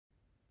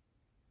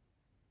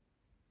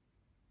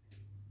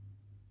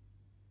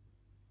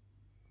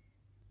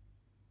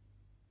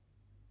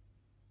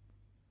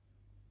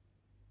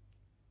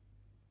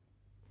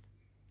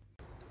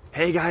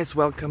Hey guys,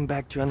 welcome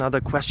back to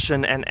another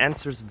question and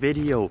answers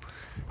video.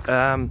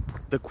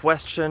 The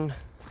question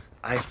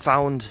I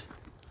found,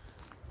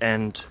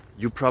 and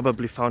you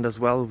probably found as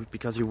well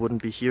because you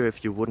wouldn't be here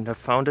if you wouldn't have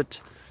found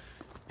it,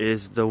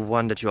 is the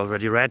one that you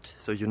already read,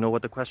 so you know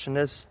what the question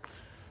is.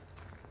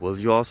 Will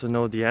you also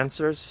know the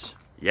answers?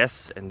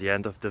 Yes, in the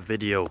end of the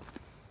video.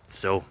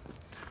 So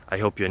I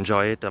hope you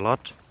enjoy it a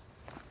lot.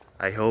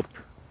 I hope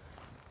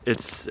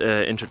it's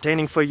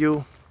entertaining for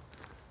you.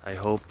 I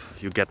hope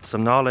you get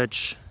some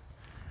knowledge.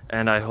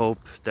 And I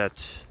hope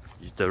that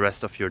the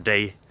rest of your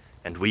day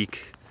and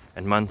week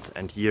and month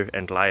and year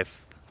and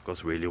life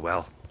goes really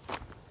well.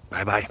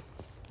 Bye bye.